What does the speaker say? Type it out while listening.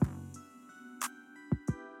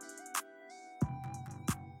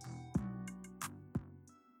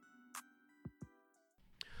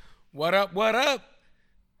What up, what up?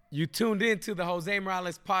 You tuned in to the Jose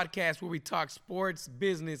Morales podcast where we talk sports,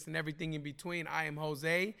 business, and everything in between. I am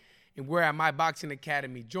Jose, and we're at my boxing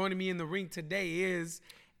academy. Joining me in the ring today is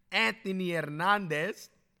Anthony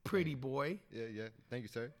Hernandez, pretty boy. Yeah. Thank you,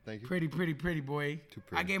 sir. Thank you. Pretty boy. Too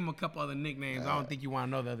pretty. I gave him a couple other nicknames. I don't think you want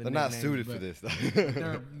to know the other They're nicknames. not suited for this.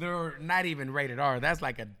 They're not even rated R. That's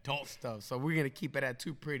like adult stuff. So we're going to keep it at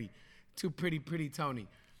too pretty Tony.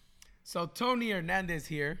 So Tony Hernandez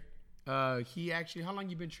here. He actually, how long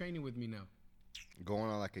you been training with me now? Going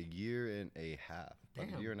on like a year and a half.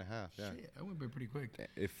 Damn. A year and a half, yeah. Shit, that went by pretty quick.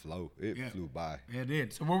 It flew by. It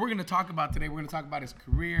did. So what we're going to talk about today, we're going to talk about his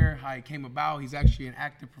career, how he came about. He's actually an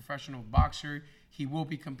active professional boxer. He will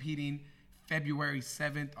be competing February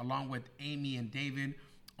 7th along with Amy and David,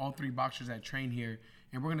 all three boxers that train here.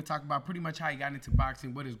 And we're going to talk about pretty much how he got into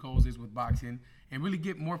boxing, what his goals is with boxing, and really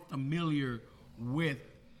get more familiar with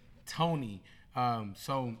Tony.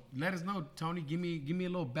 So let us know, Tony. Give me a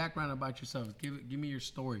little background about yourself. Give me your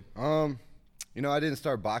story. I didn't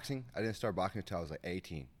start boxing. Until I was like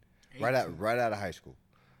 18. Right out of high school.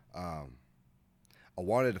 I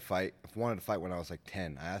wanted to fight. When I was like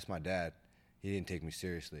 10. I asked my dad. He didn't take me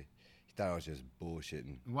seriously. He thought I was just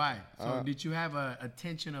bullshitting. Why? So did you have a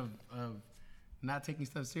tension of not taking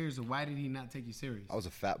stuff serious, or why did he not take you serious? I was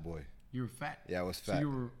a fat boy. You were fat? Yeah, I was fat. So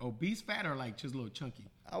you were obese fat or like just a little chunky?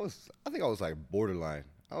 I think I was like borderline.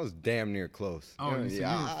 I was damn near close. Oh, so you were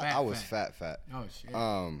fat. I was fat. Oh shit.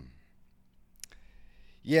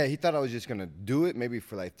 Yeah, he thought I was just gonna do it maybe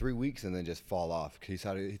for like 3 weeks and then just fall off because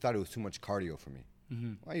he thought it was too much cardio for me.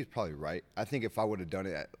 Mm-hmm. Well, he's probably right. I think if I would have done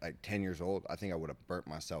it at like 10 years old, I think I would have burnt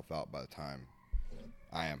myself out by the time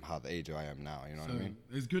I am the age I am now. You know what I mean?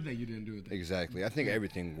 It's good that you didn't do it then. Exactly. I think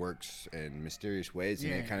everything works in mysterious ways,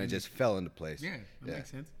 and it kind of just fell into place. Yeah, that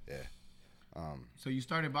makes sense. Yeah. So you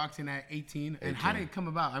started boxing at 18, and how did it come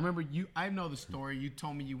about? I remember I know the story. You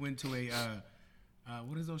told me you went to a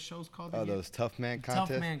what is those shows called? Oh, those Tough Man contests.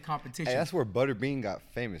 Tough Man competition. Hey, that's where Butterbean got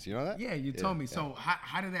famous. You know that? Yeah, you told me. Yeah. So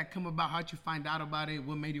how did that come about? How'd you find out about it?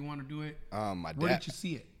 What made you want to do it? Where did you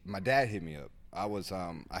see it? My dad hit me up. I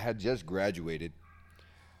had just graduated.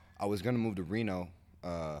 I was gonna move to Reno.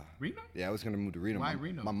 Reno? Yeah, I was gonna move to Reno. Why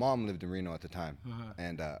Reno? My mom lived in Reno at the time,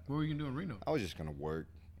 and what were you gonna do in Reno? I was just gonna work.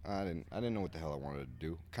 I didn't know what the hell I wanted to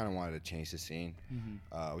do. Kind of wanted to change the scene. Mm-hmm.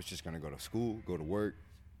 I was just gonna go to school, go to work,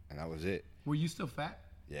 and that was it. Were you still fat?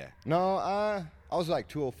 Yeah. No, I was like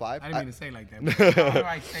 205. I didn't mean to say it like that. But how do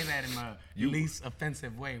I say that in my least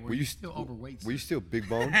offensive way? Were you still overweight? Were you still big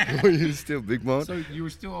bone? Were you still big bone? So you were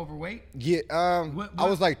still overweight? Yeah. I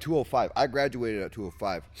was like 205. I graduated at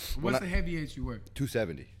 205. What's the heaviest you were?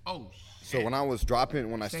 270. Oh, shit. So when I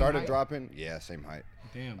started dropping, yeah, same height.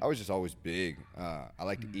 Damn. I was just always big. I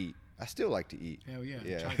like to eat. I still like to eat. Hell yeah.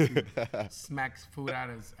 Yeah. Try to smack food out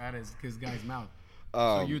of this guy's mouth.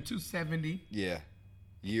 So you're 270. Yeah.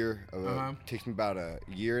 Takes me about a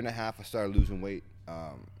year and a half. I started losing weight.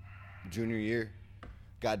 Junior year,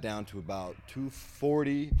 got down to about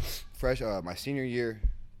 240. My senior year,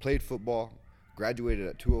 played football, graduated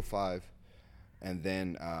at 205, and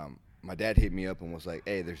then my dad hit me up and was like,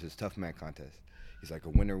 "Hey, there's this Tough Man contest." He's like, "A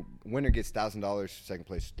winner gets $1,000. Second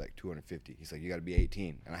place like $250." He's like, "You got to be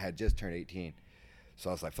 18," and I had just turned 18,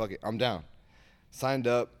 so I was like, "Fuck it, I'm down." Signed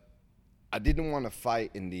up. I didn't want to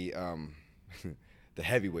fight in the the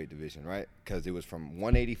heavyweight division, right? Because it was from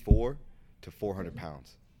 184 to 400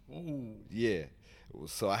 pounds. Ooh. Yeah.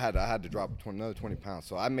 So I had to drop another 20 pounds.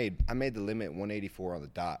 So I made the limit 184 on the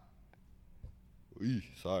dot.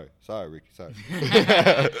 Sorry, Ricky. Sorry.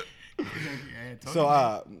 So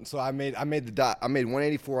I made the dot. I made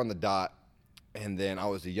 184 on the dot, and then I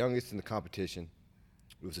was the youngest in the competition.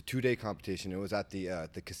 It was a 2-day competition. It was at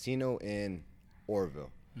the casino in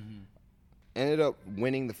Oroville. Mm-hmm. Ended up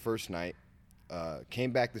winning the first night.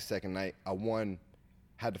 Came back the second night. I won.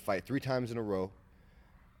 Had to fight 3 times in a row.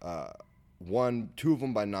 Won 2 of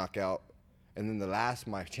them by knockout. And then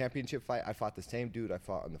my championship fight, I fought the same dude I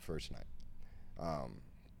fought on the first night. I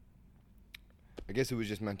guess it was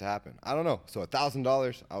just meant to happen. I don't know. So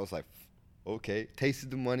 $1,000, I was like, okay. Tasted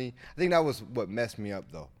the money. I think that was what messed me up,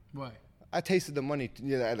 though. Why? I tasted the money. I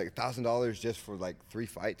had like $1,000 just for like 3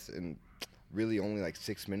 fights and really only like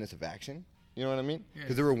 6 minutes of action. You know what I mean?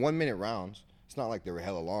 Because there were 1-minute rounds. It's not like they were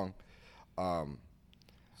hella long.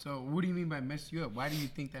 So what do you mean by messed you up? Why do you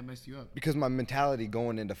think that messed you up? Because my mentality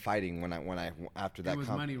going into fighting when I after that it was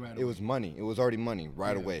money right away. It was money. It was already money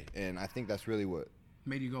right away, and I think that's really what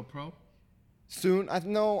made you go pro. Soon, I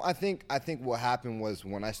think what happened was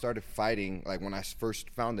when I started fighting, like when I first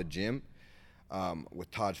found the gym with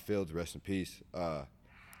Todd Fields, rest in peace.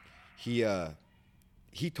 He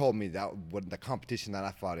he told me that what the competition that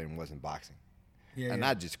I fought in wasn't boxing. Yeah, and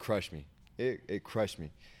that just crushed me. It crushed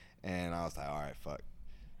me. And I was like, all right, fuck.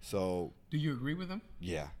 So. Do you agree with him?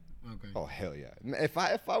 Yeah. Okay. Oh, hell yeah. If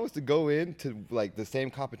I was to go into, like, the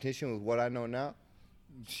same competition with what I know now.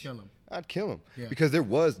 Kill him. I'd kill him. Yeah. Because there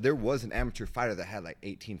was an amateur fighter that had, like,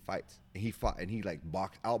 18 fights. And he fought, and he, like,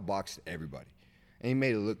 outboxed everybody. And he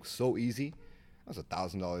made it look so easy. That was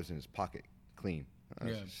 $1,000 in his pocket, clean. I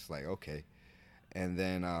was just like, okay. And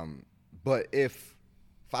then, but if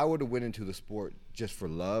I would have went into the sport just for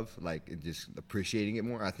love, like and just appreciating it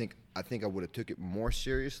more, I think I would have took it more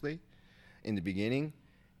seriously in the beginning,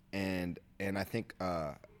 and I think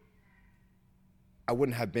I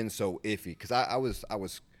wouldn't have been so iffy because I would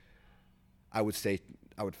say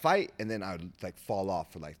I would fight and then I would like fall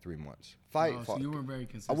off for like 3 months. So you weren't very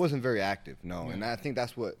consistent. I wasn't very active, no, and I think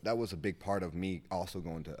that was a big part of me also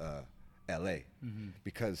going to LA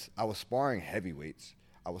because I was sparring heavyweights.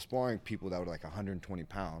 I was sparring people that were like 120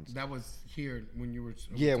 pounds. That was here when you were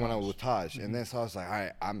with when I was with Taj. And then so I was like, all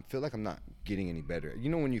right, I feel like I'm not getting any better.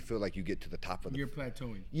 You know when you feel like you get to the top of the... You're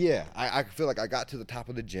plateauing. Yeah, I feel like I got to the top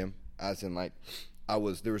of the gym, as in like there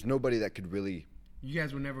was nobody that could really... You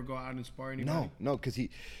guys would never go out and spar anybody? No, because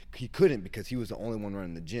he couldn't because he was the only one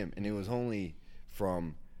running the gym. And it was only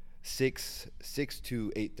from 6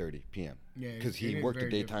 to 8:30 p.m. Yeah, because he worked a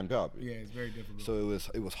daytime job. Yeah, it's very difficult. So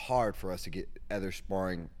it was hard for us to get other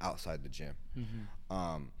sparring outside the gym.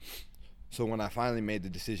 So when I finally made the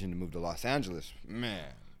decision to move to Los Angeles,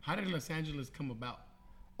 man. How did Los Angeles come about?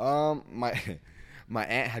 My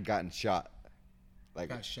aunt had gotten shot.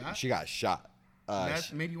 Got shot? She got shot.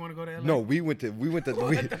 That made you want to go to LA? No, we went to.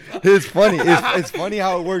 It's funny. It's funny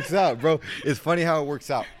how it works out, bro. It's funny how it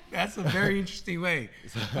works out. That's a very interesting way.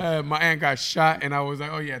 My aunt got shot, and I was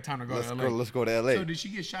like, "Oh yeah, time to go to LA." Let's go to LA. So did she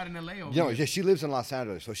get shot in LA? Yeah, she lives in Los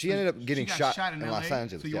Angeles, so she ended up getting shot in LA? Los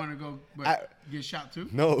Angeles. So you want to go get shot too?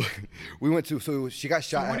 No, we went to. So she got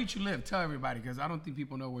shot. So where did you live? Tell everybody, because I don't think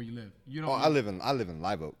people know where you live. You don't. I live in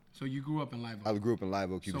Live Oak. So you grew up in Live Oak. I grew up in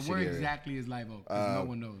Live Oak. So where exactly is Live Oak? No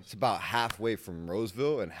one knows. It's about halfway from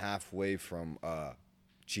Roseville and halfway from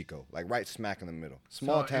Chico, like right smack in the middle.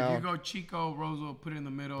 Small town. If you go Chico, Roseville, put it in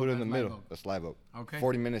the middle. Put it in the middle. That's Live Oak. Okay.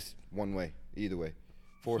 40 minutes one way, either way.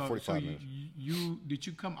 45 minutes. Did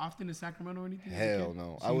you come often to Sacramento or anything? Hell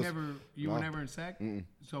no. So you were never in Sac? Mm-mm.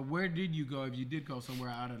 So where did you go if you did go somewhere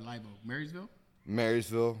out of Live Oak? Marysville?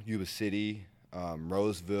 Marysville, Yuba City,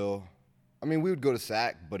 Roseville. I mean, we would go to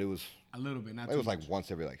Sac, but it was a little bit. It was like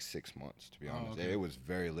once every like 6 months, to be honest. Okay. It was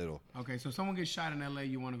very little. Okay, so someone gets shot in LA,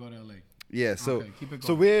 you want to go to LA? Yeah, so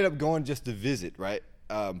we ended up going just to visit, right?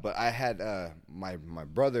 But I had my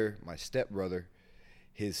brother, my stepbrother,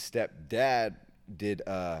 his stepdad did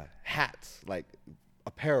hats, like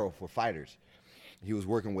apparel for fighters. He was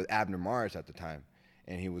working with Abner Mars at the time,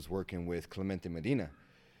 and he was working with Clemente Medina.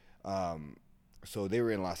 So they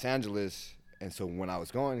were in Los Angeles, and so when I was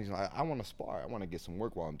going, he's like, I want to spar. I want to get some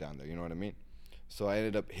work while I'm down there, you know what I mean? So I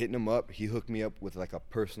ended up hitting him up. He hooked me up with like a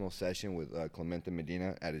personal session with Clemente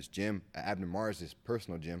Medina at his gym, at Abner Mars'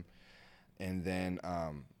 personal gym. And then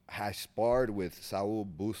I sparred with Saul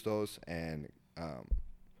Bustos and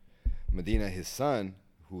Medina, his son,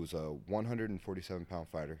 who's a 147-pound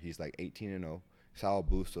fighter. He's like 18-0. Saul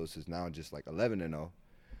Bustos is now just like 11-0.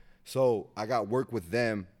 So I got work with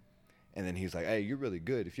them. And then he's like, hey, you're really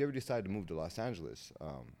good. If you ever decide to move to Los Angeles,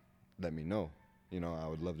 let me know. You know, I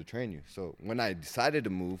would love to train you. So when I decided to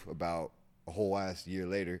move about a whole ass year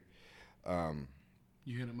later,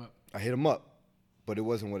 you hit him up. I hit him up, but it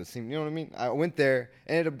wasn't what it seemed. You know what I mean? I went there,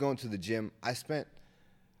 ended up going to the gym. I spent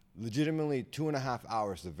legitimately 2.5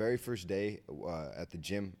 hours the very first day at the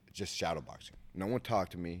gym just shadow boxing. No one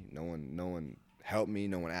talked to me. No one helped me.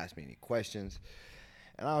 No one asked me any questions.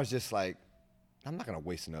 And I was just like, I'm not gonna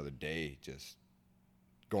waste another day just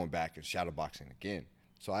going back and shadow boxing again.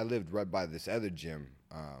 So I lived right by this other gym.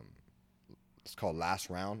 It's called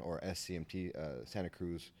Last Round, or SCMT, Santa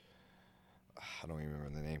Cruz. I don't even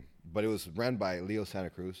remember the name. But it was run by Leo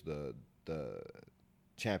Santa Cruz, the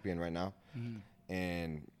champion right now. Mm-hmm.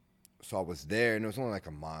 And so I was there, and it was only like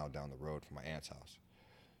a mile down the road from my aunt's house.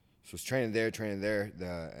 So I was training there, and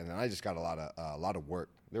then I just got a lot of work.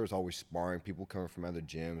 There was always sparring, people coming from other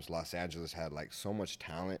gyms. Los Angeles had like so much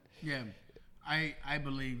talent. Yeah. I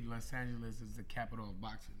believe Los Angeles is the capital of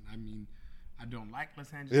boxing. I mean, I don't like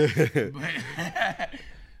Los Angeles, but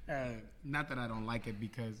not that I don't like it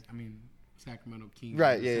because, I mean, Sacramento Kings,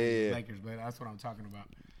 right? Yeah. Lakers, but that's what I'm talking about.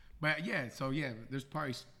 But there's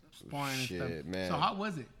probably sparring and stuff. Man. So how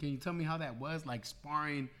was it? Can you tell me how that was? Like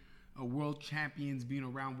sparring a world champions, being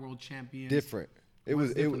around world champions. Different. It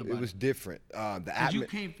was different. You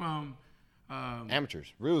came from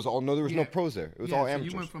Amateurs. Really, there was no pros there. It was all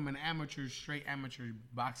amateurs. So you went from an straight amateur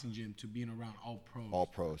boxing gym to being around all pros. All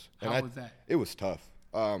pros. How was that? It was tough.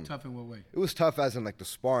 Tough in what way? It was tough as in like the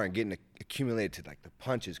sparring, getting accumulated to like the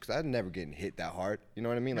punches, because I'd never getting hit that hard. You know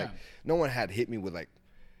what I mean? Yeah. Like no one had hit me with like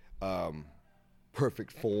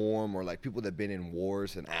perfect form, or like people that been in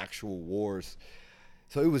wars and actual wars.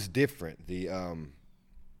 So it was different. The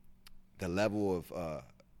level of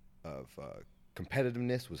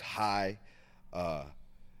competitiveness was high.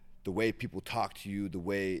 The way people talked to you, the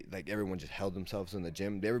way like everyone just held themselves in the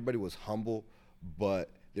gym. Everybody was humble,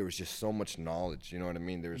 but there was just so much knowledge. You know what I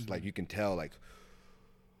mean? There was like, you can tell like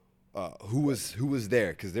who was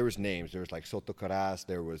there, because there was names. There was like Soto Caras,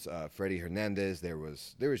 there was Anthony Hernandez. There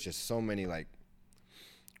was just so many like.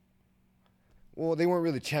 Well, they weren't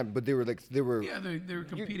really champ, but they were. Yeah, they were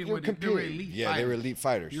competing with. They were elite. Yeah, fighters. they were elite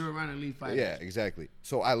fighters. You were around elite fighters. Yeah, exactly.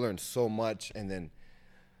 So I learned so much, and then,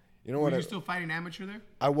 you know Were what? you still fighting amateur there?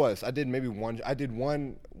 I was. I did maybe one. I did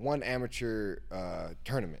one amateur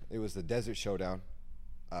tournament. It was the Desert Showdown.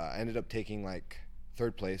 I ended up taking like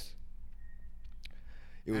 3rd place.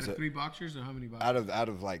 It was 3 boxers, or how many boxers? out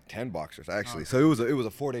of like 10 boxers actually. Oh, okay. So it was a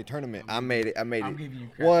 4-day tournament. I made it. I'm giving you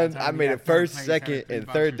crap. One. I made it first, place, second, 3 and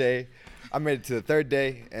boxers. 3rd day. I made it to the 3rd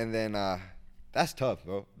day, and then that's tough,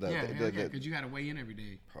 bro. Because you got to weigh in every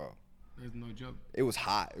day. Bro. There's no joke. It was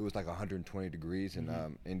hot. It was like 120 degrees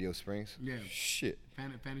in Indio Springs. Yeah. Shit.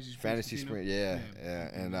 Fantasy Springs. Yeah.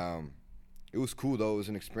 And it was cool though. It was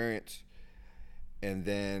an experience. And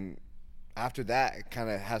then after that, it kind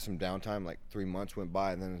of had some downtime. Like 3 months went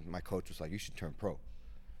by, and then my coach was like, "You should turn pro."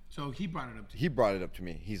 So he brought it up to you. He brought it up to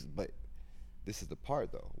me. But this is the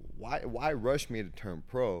part though. Why rush me to turn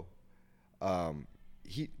pro?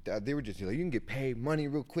 They were just like, you can get paid money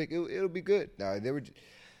real quick. It'll be good. Now they were.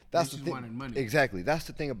 That's they the just thing. wanted money. Exactly. That's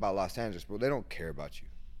the thing about Los Angeles, bro. They don't care about you.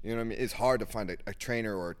 You know what I mean? It's hard to find a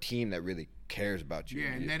trainer or a team that really cares about you.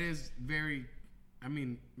 Yeah, and that is very. I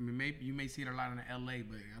mean, maybe you may see it a lot in LA,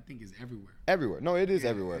 but I think it's everywhere. Everywhere. No, it is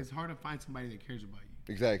everywhere. It's hard to find somebody that cares about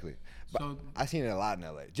you. Exactly. But So I've seen it a lot in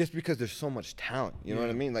LA, just because there's so much talent. You know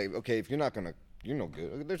what I mean? Like, okay, if you're not gonna, you're no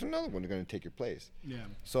good. There's another one that's gonna take your place. yeah.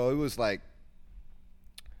 So it was like,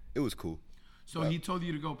 it was cool. So he told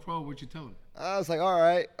you to go pro. What'd you tell him? I was like, all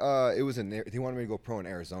right. It was he wanted me to go pro in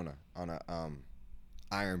Arizona on a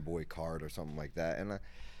Iron Boy card or something like that, and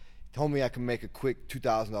told me I could make a quick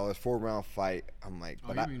 $2,000 4-round fight. I'm like,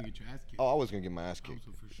 But you were gonna get your ass kicked. Oh, I was gonna get my ass kicked.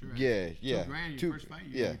 Oh, so for sure. Yeah. $2,000 your first fight.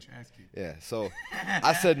 You gonna get your ass kicked. Yeah. So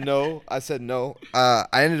I said no. I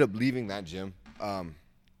ended up leaving that gym. So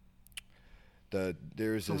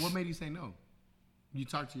what made you say no? You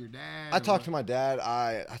talked to your dad? I talked to my dad.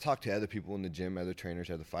 I talked to other people in the gym, other trainers,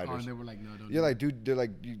 other fighters. Oh, and they were like, no, don't. You're like, dude. They're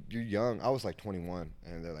like, you're young. I was like 21,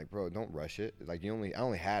 and they're like, bro, don't rush it. Like, I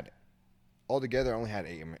only had, altogether, I only had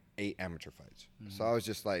 8 amateur fights. Mm-hmm. So I was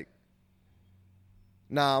just like,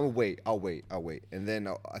 nah, I'll wait. And then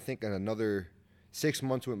I think another 6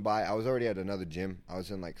 months went by. I was already at another gym. I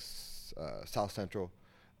was in like South Central,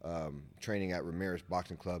 training at Ramirez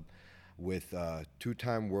Boxing Club with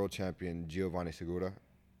 2-time world champion Giovanni Segura.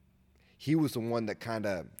 He was the one that kind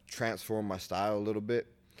of transformed my style a little bit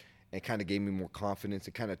and kind of gave me more confidence.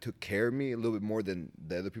 It kind of took care of me a little bit more than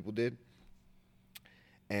the other people did.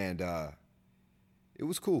 And it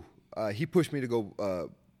was cool. He pushed me to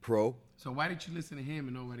go pro. So why did you listen to him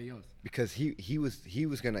and nobody else? Because he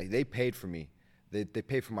was gonna. They paid for me. They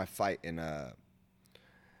paid for my fight in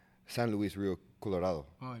San Luis Rio Colorado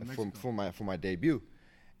for my debut,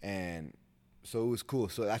 and so it was cool.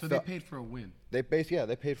 So they paid for a win. They paid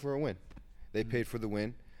for a win. They paid for the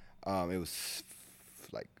win. It was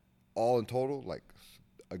like all in total like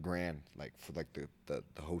 $1,000, like for like the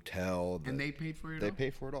hotel. And they paid for it. They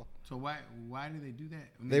paid for it all. So why did they do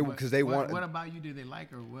that? Because they want. What about you did they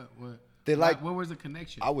like, or what? They like. What was the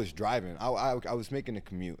connection? I was driving. I was making a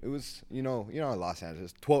commute. It was Los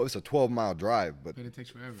Angeles. It's a 12-mile drive, but it takes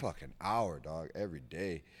forever. Fucking hour, dog, every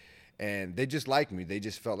day. And they just liked me. They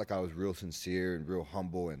just felt like I was real sincere and real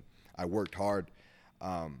humble, and I worked hard.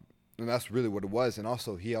 And that's really what it was. And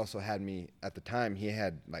also, he also had me at the time. He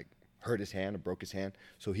had like hurt his hand or broke his hand,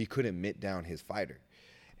 so he couldn't mitt down his fighter.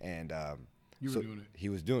 And you were doing it. He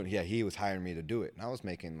was doing it. Yeah, he was hiring me to do it, and I was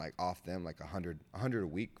making like off them like $100 a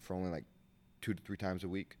week for only like 2 to 3 times a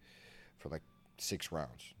week for like 6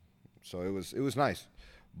 rounds. So it was nice.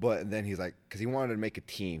 But then he's like, because he wanted to make a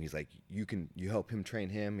team. He's like, you help him train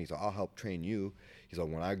him. He's like, I'll help train you. He's like,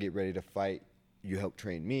 when I get ready to fight, you help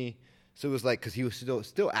train me. So it was like, because he was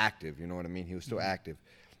still active, you know what I mean? He was still active,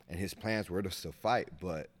 and his plans were to still fight,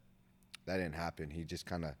 but that didn't happen. He just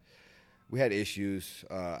kind of, we had issues.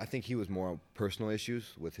 I think he was more personal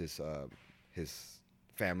issues with his his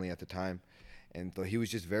family at the time. And so he was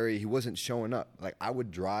just he wasn't showing up. Like, I would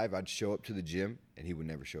drive, I'd show up to the gym, and he would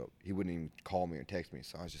never show up. He wouldn't even call me or text me.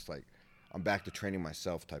 So I was just like, I'm back to training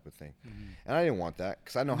myself type of thing. Mm-hmm. And I didn't want that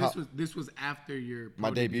because I know This was after your my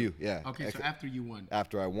debut, yeah. Okay, so after you won.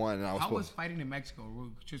 After I won. And How was fighting in Mexico?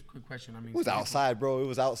 Just a quick question. I mean, it was outside, bro. It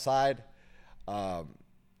was outside.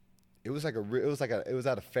 It was at a fair. It was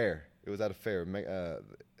at a fair. It was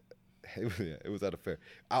at a fair.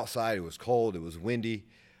 Outside, it was cold. It was windy.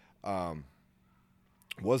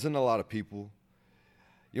 Wasn't a lot of people.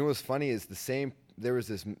 You know what's funny is there was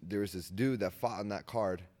this dude that fought on that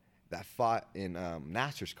card that fought in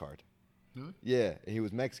Nasser's card. Really? Yeah, and he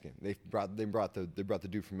was Mexican. They brought the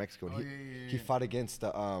dude from Mexico. And he fought against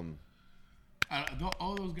the all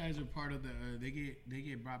those guys are part of the they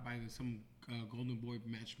get brought by some Golden Boy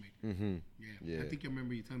matchmaker. Mm-hmm. Yeah. I think I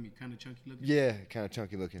remember you telling me kind of chunky looking. Yeah, kind of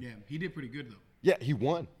chunky looking. Yeah, he did pretty good though. Yeah, he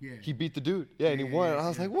won. Yeah, he beat the dude. Yeah, and he won. And I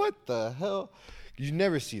was like, what the hell? You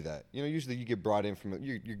never see that. You know, usually you get brought in from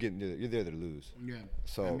you're there to lose. Yeah.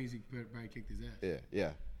 So that means he probably kicked his ass.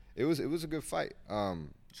 Yeah. It was a good fight.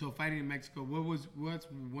 So fighting in Mexico, what's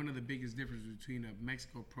one of the biggest differences between a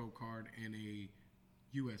Mexico pro card and a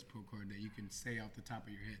U.S. pro card that you can say off the top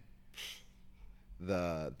of your head?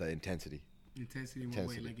 The intensity. Intensity in what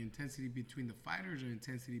way? Like intensity between the fighters or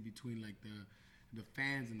intensity between like the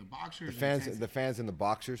fans and the boxers? The fans and the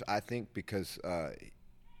boxers, I think, because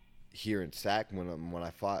here in SAC when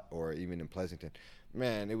I fought, or even in Pleasanton,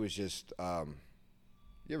 man, it was just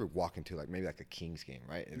you ever walk into maybe a Kings game,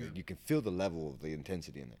 right? And you can feel the level of the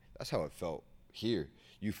intensity in there. That's how it felt here.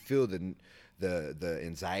 You feel the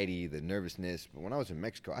anxiety, the nervousness. But when I was in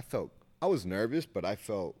Mexico, I was nervous, but I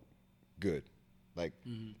felt good. Like,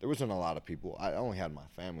 there wasn't a lot of people. I only had my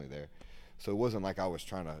family there. So it wasn't like I was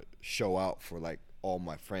trying to show out for, all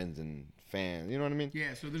my friends and fans. You know what I mean?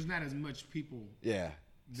 Yeah, so there's not as much people there.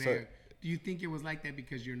 So, do you think it was like that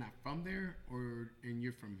because you're not from there and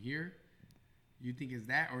you're from here? You think it's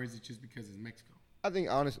that, or is it just because it's Mexico? I think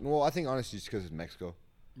honestly it's because it's Mexico.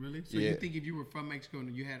 Really? So you think if you were from Mexico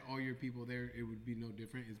and you had all your people there, it would be no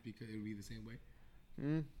different? It's because it would be the same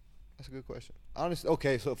way? That's a good question. Honestly,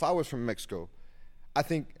 okay, so if I was from Mexico, I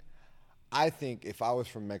think if I was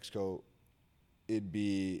from Mexico, it'd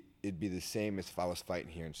be the same as if I was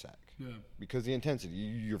fighting here in SAC. Yeah. Because the intensity,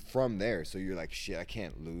 you're from there, so you're like, shit, I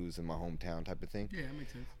can't lose in my hometown type of thing. Yeah, that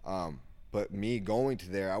makes sense. But me going to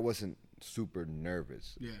there, I wasn't super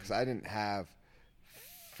nervous. Yeah. Because I didn't have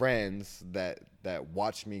friends that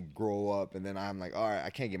watched me grow up, and then I'm like, all right, I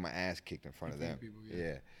can't get my ass kicked in front of them. People,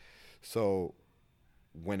 yeah. So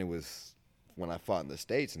when I fought in the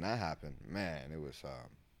States and that happened, man, it was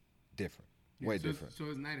different. Yeah, way different. So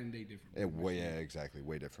it's night and day different. Exactly.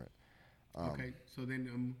 Way different. Okay, so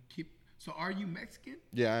then So are you Mexican?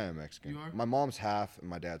 Yeah, I am Mexican. You are? My mom's half and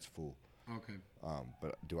my dad's full. Okay.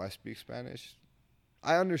 But do I speak Spanish?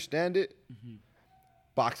 I understand it. Mm-hmm.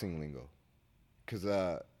 Boxing lingo. Because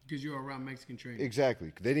you're around Mexican training.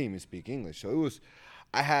 Exactly. They didn't even speak English. So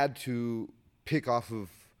I had to pick off of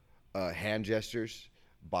hand gestures,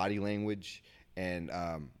 body language, and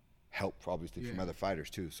help obviously from other fighters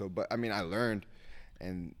too. So, but I mean, I learned,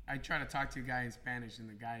 and I try to talk to a guy in Spanish, and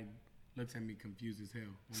the guy looks at me confused as hell.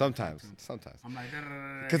 Sometimes. I'm like,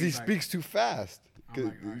 because he speaks too fast. Like,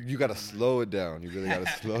 right, you got to slow it down. You really got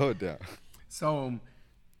to slow it down. So,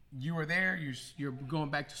 you were there. You're going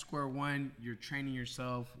back to square one. You're training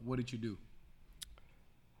yourself. What did you do?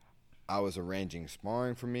 I was arranging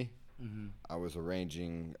sparring for me. Mm-hmm. I was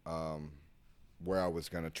arranging where I was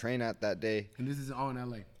going to train at that day. And this is all in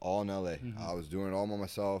LA? All in LA. Mm-hmm. I was doing it all by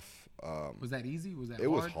myself. Was that easy? Was that hard? It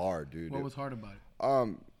was hard, dude. What was hard about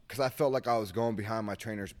it? Because I felt like I was going behind my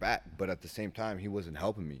trainer's back, but at the same time, he wasn't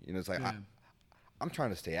helping me. You know, it's like, I'm trying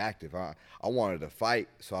to stay active. I wanted to fight,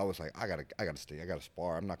 so I was like, I gotta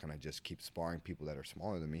spar. I'm not gonna just keep sparring people that are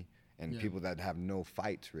smaller than me and people that have no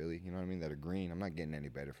fights really. You know what I mean? That are green. I'm not getting any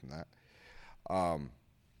better from that.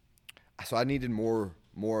 So I needed more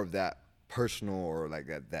of that personal or like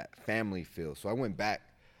that family feel. So I went back.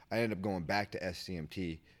 I ended up going back to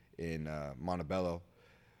SCMT in Montebello,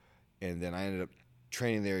 and then I ended up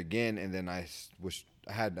training there again. And then I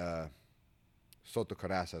had Soto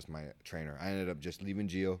Carras as my trainer. I ended up just leaving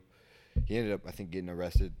Gio. He ended up, I think, getting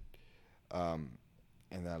arrested. And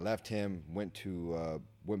then I left him, went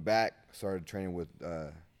back, started training with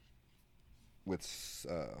I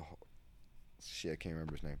can't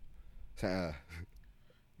remember his name. Man,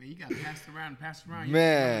 you got passed around.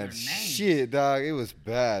 Man, shit, dog. It was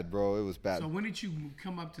bad, bro. It was bad. So when did you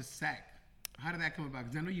come up to SAC? How did that come about?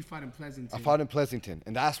 Because I know you fought in Pleasanton. I fought in Pleasanton,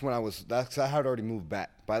 and that's when I had already moved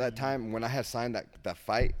back. By that time, when I had signed that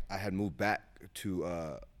fight, I had moved back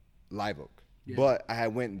to Live Oak. Yeah. But I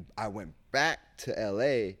went back to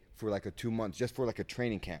LA for like 2 months, just for like a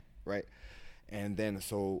training camp, right? And then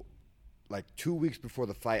so like 2 weeks before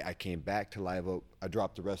the fight, I came back to Live Oak. I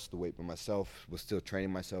dropped the rest of the weight by myself, was still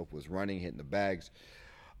training myself, was running, hitting the bags.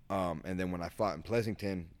 And then when I fought in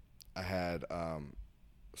Pleasanton, I had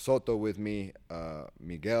Soto with me,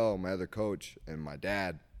 Miguel, my other coach, and my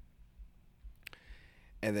dad.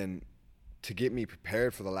 And then to get me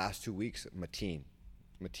prepared for the last 2 weeks, Mateen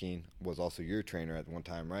was also your trainer at one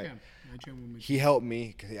time, right? Yeah, I trained with Mateen. He helped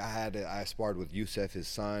me because I sparred with Yusef, his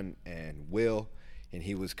son, and Will, and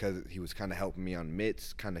he was kind of helping me on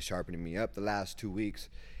mitts, kind of sharpening me up the last 2 weeks.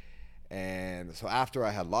 And so after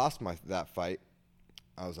I had lost that fight,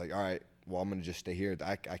 I was like, all right, well, I'm gonna just stay here.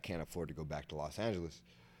 I can't afford to go back to Los Angeles.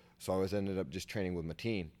 So I ended up just training with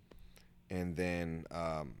Mateen. And then,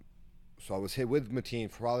 so I was hit with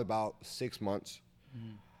Mateen for probably about 6 months.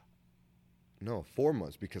 Mm-hmm. No, 4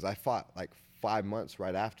 months, because I fought like 5 months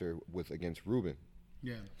right after against Ruben.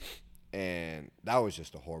 Yeah. And that was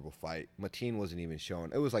just a horrible fight. Mateen wasn't even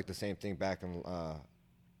showing. It was like the same thing back in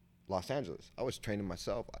Los Angeles. I was training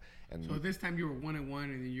myself. And so this time you were 1-1,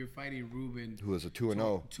 and then you're fighting Ruben, who was a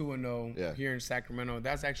 2-0. 2-0 here in Sacramento.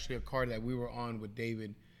 That's actually a card that we were on with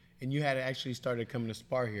David. And you had actually started coming to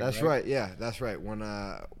spar here. That's right. Yeah, that's right. When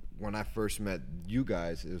I first met you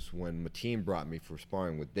guys is when Mateen brought me for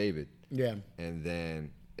sparring with David. Yeah. And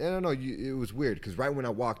then I don't know. It was weird because right when I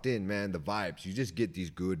walked in, man, the vibes. You just get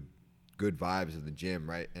these good vibes of the gym,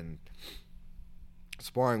 right? And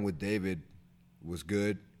sparring with David was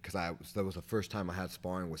good because that was the first time I had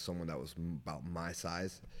sparring with someone that was about my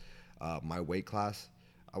size, my weight class.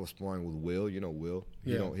 I was sparring with Will. You know Will.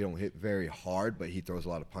 Yeah. He don't hit very hard, but he throws a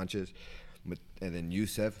lot of punches. And then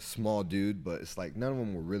Yusef, small dude, but it's like none of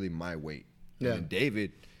them were really my weight. Yeah. And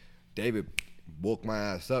then David woke my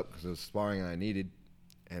ass up because it was sparring I needed.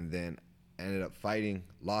 And then I ended up fighting,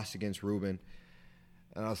 lost against Ruben.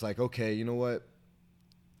 And I was like, okay, you know what?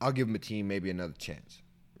 I'll give Mateen maybe another chance,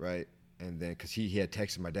 right? And then because he had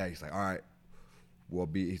texted my dad, he's like, all right, we'll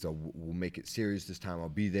make it serious this time. I'll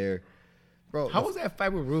be there. Bro, how was that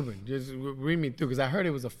fight with Ruben? Just read me through, because I heard it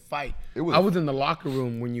was a fight. I was in the locker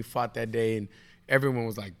room when you fought that day, and everyone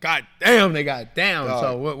was like, God damn, they got down.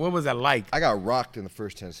 So what was that like? I got rocked in the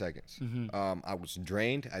first 10 seconds. Mm-hmm. I was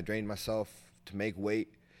drained. I drained myself to make weight.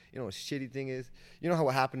 You know what the shitty thing is? You know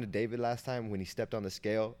what happened to David last time when he stepped on the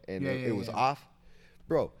scale and it was off?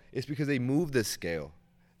 Bro, it's because they moved the scale.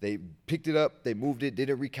 They picked it up, they moved it,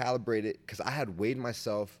 didn't recalibrate it, because I had weighed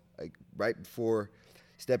myself like right before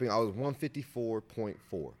stepping. I was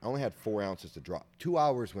 154.4. I only had 4 ounces to drop. 2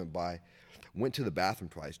 hours went by, went to the bathroom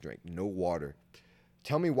twice, drank no water.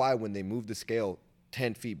 Tell me why when they moved the scale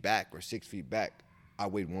 10 feet back or 6 feet back, I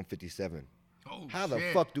weighed 157. Oh, how the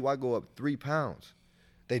fuck do I go up 3 pounds?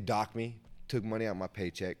 They docked me, took money out of my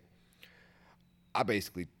paycheck. I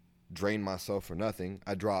basically drained myself for nothing.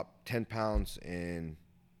 I dropped 10 pounds in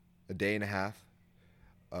a day and a half.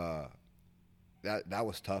 That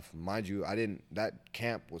was tough. Mind you, that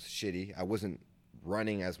camp was shitty. I wasn't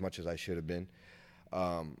running as much as I should have been.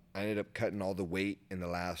 I ended up cutting all the weight in the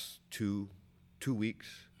last two weeks.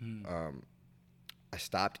 I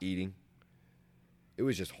stopped eating. It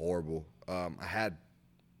was just horrible. I had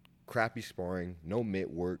crappy sparring, no mitt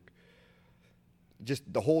work. Just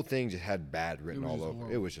the whole thing just had bad written all over.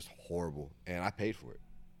 Horrible. It was just horrible, and I paid for it.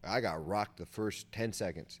 I got rocked the first 10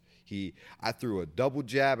 seconds. I threw a double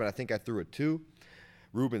jab, and I think I threw a 2.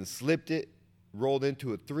 Ruben slipped it, rolled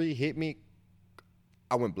into a 3, hit me.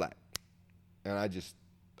 I went black. And I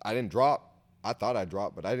didn't drop. I thought I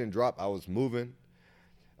dropped, but I didn't drop. I was moving.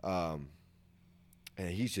 And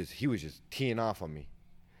he was just teeing off on me.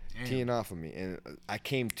 Damn. Teeing off on me. And I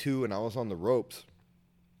came to, and I was on the ropes.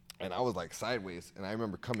 And I was like sideways. And I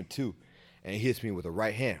remember coming to, and he hits me with a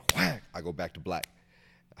right hand. Whack! I go back to black.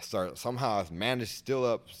 Somehow I managed, still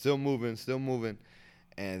up, still moving.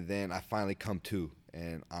 And then I finally come to,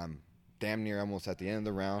 and I'm damn near almost at the end of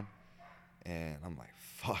the round. And I'm like,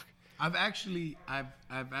 fuck. I've actually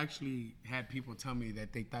had people tell me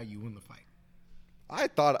that they thought you won the fight. I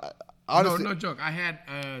thought, honestly. No joke. I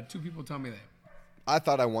had 2 people tell me that. I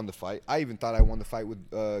thought I won the fight. I even thought I won the fight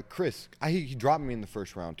with Chris. He dropped me in the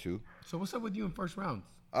first round too. So what's up with you in first rounds?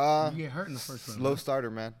 You get hurt in the first round. Slow starter,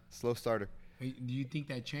 man. Slow starter. Do you think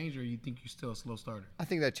that changed, or you think you're still a slow starter? I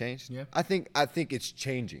think that changed. Yeah. I think it's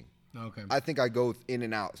changing. Okay. I think I go in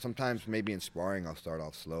and out. Sometimes maybe in sparring I'll start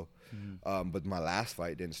off slow, but my last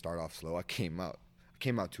fight didn't start off slow. I came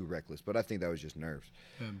came out too reckless, but I think that was just nerves.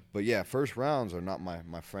 But yeah, first rounds are not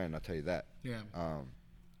my friend. I'll tell you that. Yeah.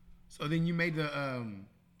 So then you made the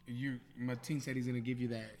Mateen said he's gonna give you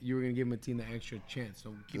that. You were gonna give Mateen the extra chance.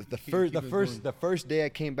 So the first day I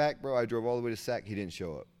came back, bro, I drove all the way to Sac. He didn't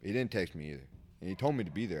show up. He didn't text me either, and he told me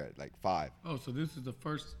to be there at like 5. Oh, so this is the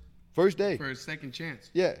first day for his second chance.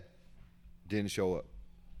 Yeah, didn't show up,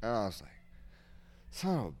 and I was like,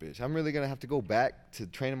 son of a bitch, I'm really gonna have to go back to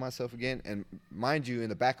training myself again. And mind you, in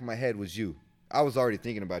the back of my head was you. I was already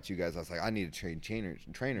thinking about you guys. I was like, I need to train trainers,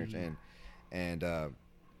 and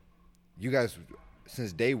you guys,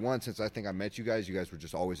 since day one, since I think I met you guys were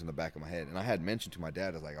just always in the back of my head. And I had mentioned to my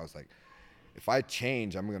dad, I was like, if I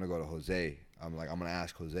change, I'm gonna go to Jose. I'm gonna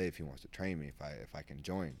ask Jose if he wants to train me, if I can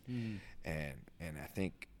join. And I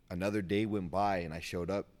think another day went by, and I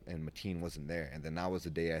showed up, and Mateen wasn't there. And then that was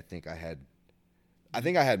the day I think I had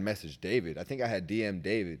messaged David. I think I had DM'd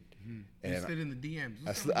David. And you slid in the DMs.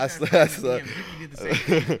 I slid. Ricky did the same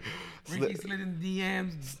thing. Ricky slid in the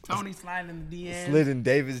DMs. Tony slid in the DMs. Slid in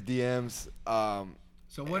David's DMs.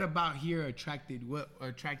 So what about here attracted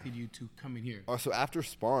you to coming here? So after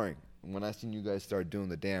sparring, when I seen you guys start doing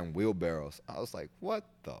the damn wheelbarrows, I was like, what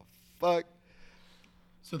the fuck?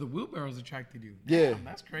 So the wheelbarrows attracted you? Yeah. Damn,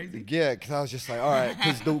 that's crazy. Yeah, because I was just like, all right,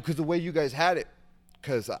 because the way you guys had it,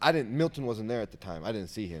 because Milton wasn't there at the time. I didn't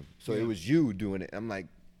see him. So it was you doing it. I'm like,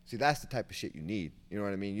 see, that's the type of shit you need. You know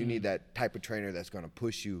what I mean? You need that type of trainer that's going to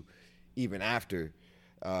push you even after.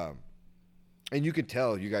 And you could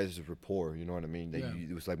tell you guys' rapport, you know what I mean?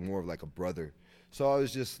 It was like more of like a brother. So I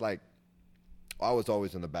was just like, I was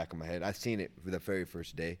always in the back of my head. I seen it for the very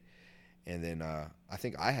first day. And then I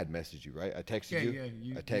think I had messaged you, right? I texted you.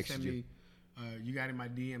 Yeah. I texted you. You got in my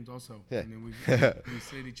DMs also. Yeah. And then we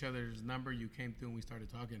slid each other's number. You came through and we started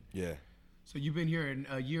talking. Yeah. So you've been here in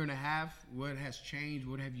a year and a half. What has changed?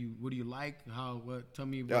 What do you like? Tell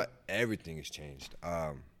me about everything has changed.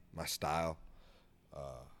 My style,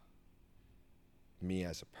 me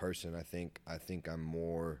as a person, I think I'm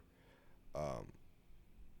more I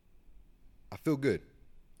feel good.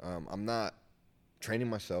 I'm not training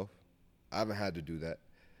myself. I haven't had to do that.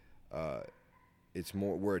 It's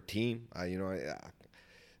more we're a team. I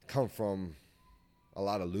come from a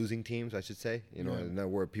lot of losing teams, I should say.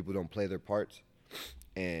 Where people don't play their parts,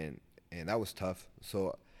 and that was tough.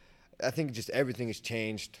 So I think just everything has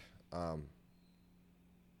changed.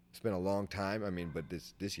 It's been a long time. I mean, but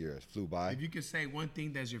this year has flew by. If you could say one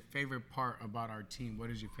thing that's your favorite part about our team, what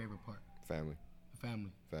is your favorite part? Family.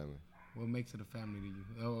 Family. What makes it a family to you?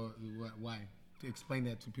 Or why? To explain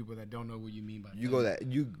that to people that don't know what you mean by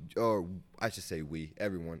family. Or I should say we.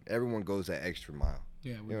 Everyone goes that extra mile.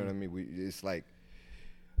 Yeah, you know what I mean. It's like,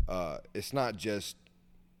 it's not just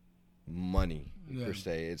money per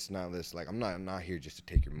se. It's not this like I'm not here just to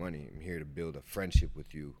take your money. I'm here to build a friendship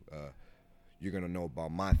with you. You're gonna know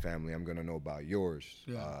about my family. I'm gonna know about yours.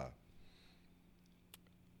 Yeah.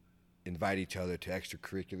 Invite each other to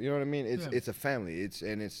extracurricular. You know what I mean? It's a family.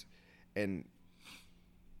 And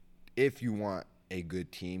if you want a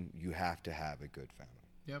good team, you have to have a good family.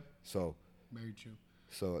 Yep. So very true.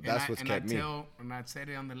 So that's what's kept me. And I said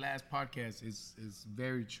it on the last podcast. It's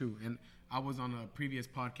very true. And I was on a previous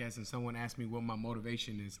podcast, and someone asked me what my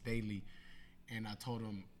motivation is daily, and I told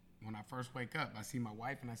them when I first wake up, I see my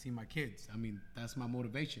wife and I see my kids. I mean, that's my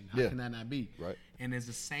motivation. How can that not be? Right. And it's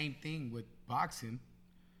the same thing with boxing.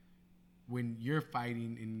 When you're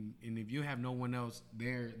fighting, and if you have no one else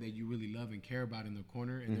there that you really love and care about in the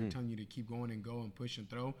corner, and they're telling you to keep going and go and push and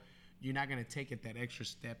throw, you're not going to take it that extra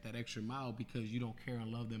step, that extra mile, because you don't care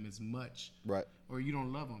and love them as much. Right. Or you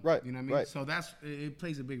don't love them. Right. You know what I mean? Right. So it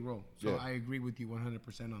plays a big role. So I agree with you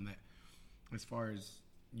 100% on that. As far as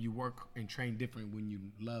you work and train different when you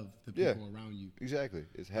love the people around you. Exactly.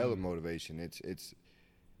 It's hella motivation. It's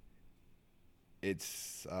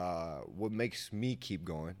what makes me keep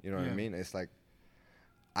going. You know what I mean? It's like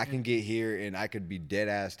I can get here and I could be dead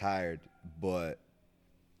ass tired, but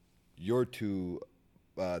you're too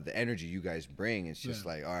the energy you guys bring, it's just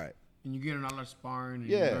like, all right. And you get in all our sparring and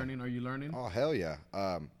you're learning. Are you learning? Oh, hell yeah.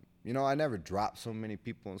 I never dropped so many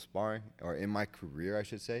people in sparring, or in my career, I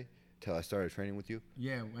should say, till I started training with you.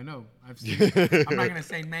 Yeah, I know. I've seen I'm not going to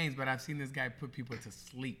say names, but I've seen this guy put people to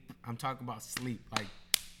sleep. I'm talking about sleep. Like,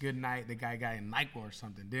 good night, the guy got in NyQuil or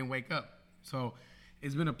something, didn't wake up. So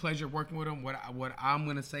it's been a pleasure working with him. What I'm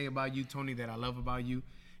going to say about you, Tony, that I love about you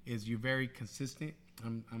is you're very consistent.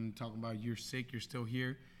 I'm talking about you're sick, you're still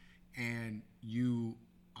here, and you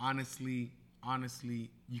honestly,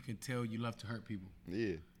 you can tell you love to hurt people.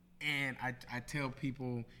 Yeah. And I tell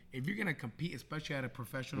people, if you're gonna compete, especially at a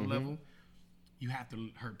professional level, you have to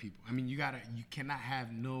hurt people. I mean, you cannot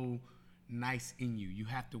have no nice in you. You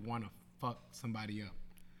have to want to fuck somebody up.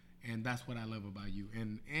 And that's what I love about you.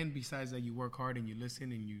 And besides that, you work hard and you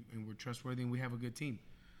listen and we're trustworthy and we have a good team.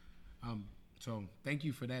 So thank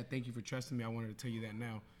you for that. Thank you for trusting me. I wanted to tell you that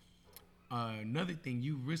now. Another thing,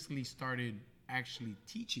 you recently started actually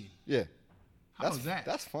teaching. Yeah. How was that?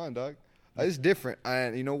 That's fun, dog. It's different.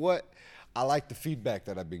 And you know what? I like the feedback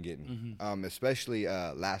that I've been getting, especially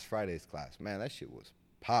last Friday's class. Man, that shit was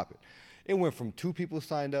popping. It went from 2 people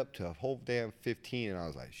signed up to a whole damn 15, and I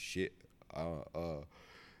was like, shit.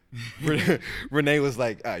 Renee was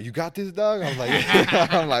like, you got this, dog? I was like,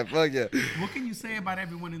 I'm like, fuck yeah. What can you say about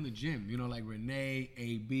everyone in the gym? You know, like Renee,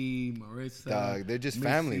 AB, Marissa. Dog, they're just Missy.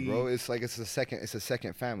 family, bro. It's like it's a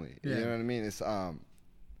second family. Yeah. You know what I mean? It's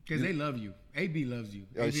because they love you. AB loves you.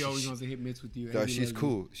 AB always wants to hit mitts with you. Dog, she's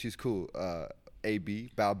cool. She's cool.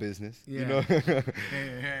 AB, bow business. Yeah. You know?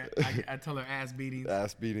 I tell her ass beatings.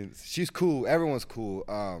 Ass beatings. She's cool. Everyone's cool.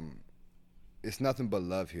 It's nothing but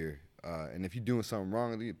love here. And if you're doing something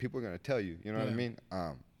wrong, people are gonna tell you. You know what I mean?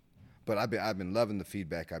 But I've been loving the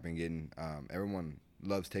feedback I've been getting. Everyone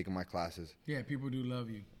loves taking my classes. Yeah, people do love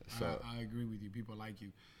you. So I agree with you. People like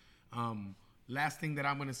you. Last thing that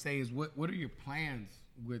I'm gonna say is what are your plans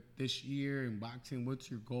with this year in boxing?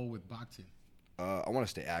 What's your goal with boxing? I want to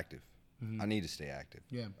stay active. I need to stay active.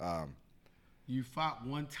 Yeah. You fought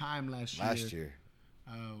one time last year. Last year.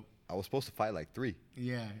 I was supposed to fight like 3.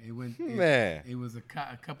 Yeah, it went. Man, it was a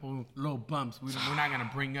couple little bumps. We're not gonna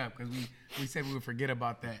bring up because we said we would forget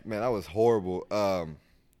about that. Man, that was horrible.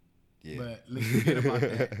 Yeah. But let's forget about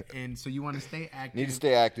that. And so you want to stay active. Need to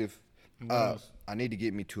stay active. And what else? I need to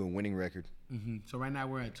get me to a winning record. So right now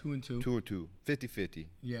we're at 2-2. 2-2, 50-50.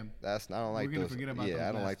 Yeah. I don't like we're gonna those. Forget about yeah, those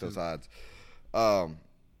I don't like two. those odds.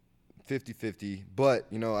 50-50. But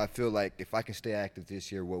you know, I feel like if I can stay active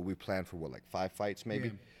this year, we planned for like 5 fights maybe.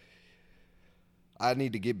 Yeah. I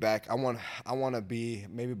need to get back. I want to be,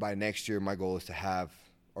 maybe by next year, my goal is to have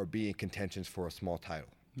or be in contentions for a small title.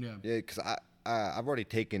 Yeah. Yeah, because I've already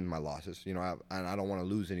taken my losses, you know, and I don't want to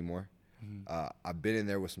lose anymore. I've been in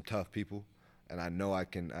there with some tough people, and I know I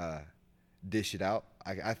can dish it out.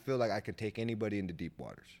 I feel like I can take anybody into deep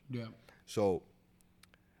waters. Yeah. So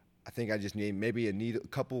I think I just need a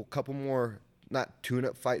couple more, not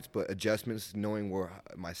tune-up fights, but adjustments, knowing where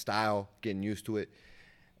my style, getting used to it.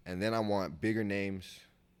 And then I want bigger names,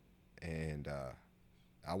 and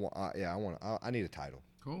I need a title.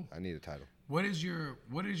 Cool. I need a title. What is your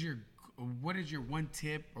one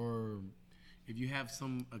tip, or if you have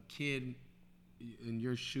a kid in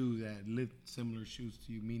your shoe that lived similar shoes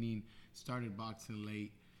to you, meaning started boxing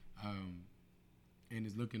late, and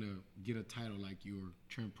is looking to get a title like you or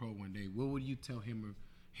turn pro one day, what would you tell him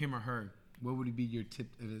or her? What would be your tip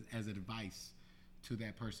as advice to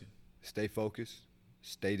that person? Stay focused.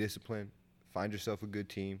 Stay disciplined, find yourself a good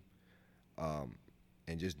team,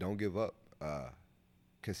 and just don't give up.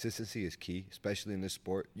 Consistency is key, especially in this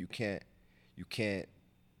sport. You can't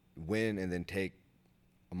win and then take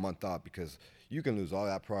a month off, because you can lose all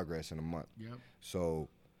that progress in a month. Yep. So,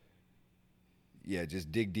 yeah,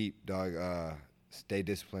 just dig deep, dog. Stay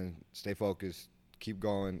disciplined, stay focused, keep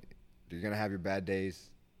going. You're going to have your bad days.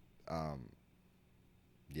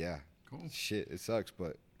 Yeah. Cool. Shit, it sucks,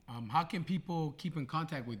 but... how can people keep in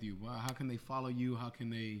contact with you? How can they follow you? How can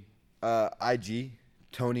they? IG,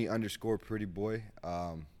 Tony_prettyboy.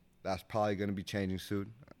 That's probably going to be changing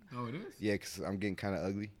soon. Oh, it is? Yeah, because I'm getting kind of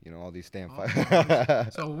ugly. You know, all these stand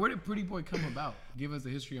fights. So where did Pretty Boy come about? Give us a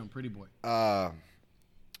history on Pretty Boy.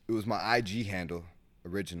 It was my IG handle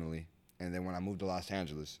originally. And then when I moved to Los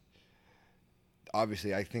Angeles,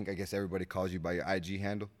 obviously I guess everybody calls you by your IG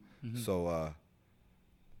handle. So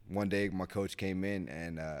one day my coach came in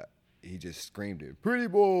and he just screamed it, "Pretty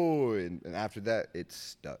Boy!" And after that, it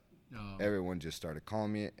stuck. Everyone just started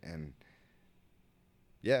calling me it, and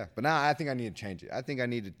yeah. But now I think I need to change it. I think I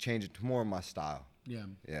need to change it to more of my style. Yeah.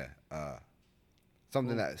 Yeah.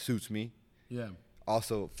 Something that suits me. Yeah.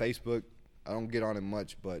 Also, Facebook, I don't get on it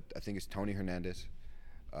much, but I think it's Anthony Hernandez.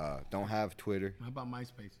 Don't have Twitter. How about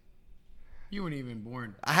MySpace? You weren't even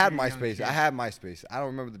born. I had MySpace. I don't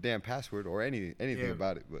remember the damn password or anything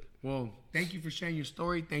about it. But well, thank you for sharing your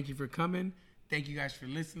story. Thank you for coming. Thank you guys for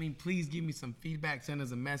listening. Please give me some feedback. Send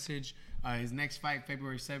us a message. His next fight,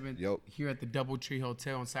 February 7th, here at the DoubleTree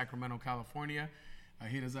Hotel in Sacramento, California.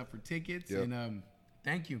 Hit us up for tickets. And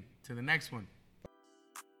thank you. To the next one.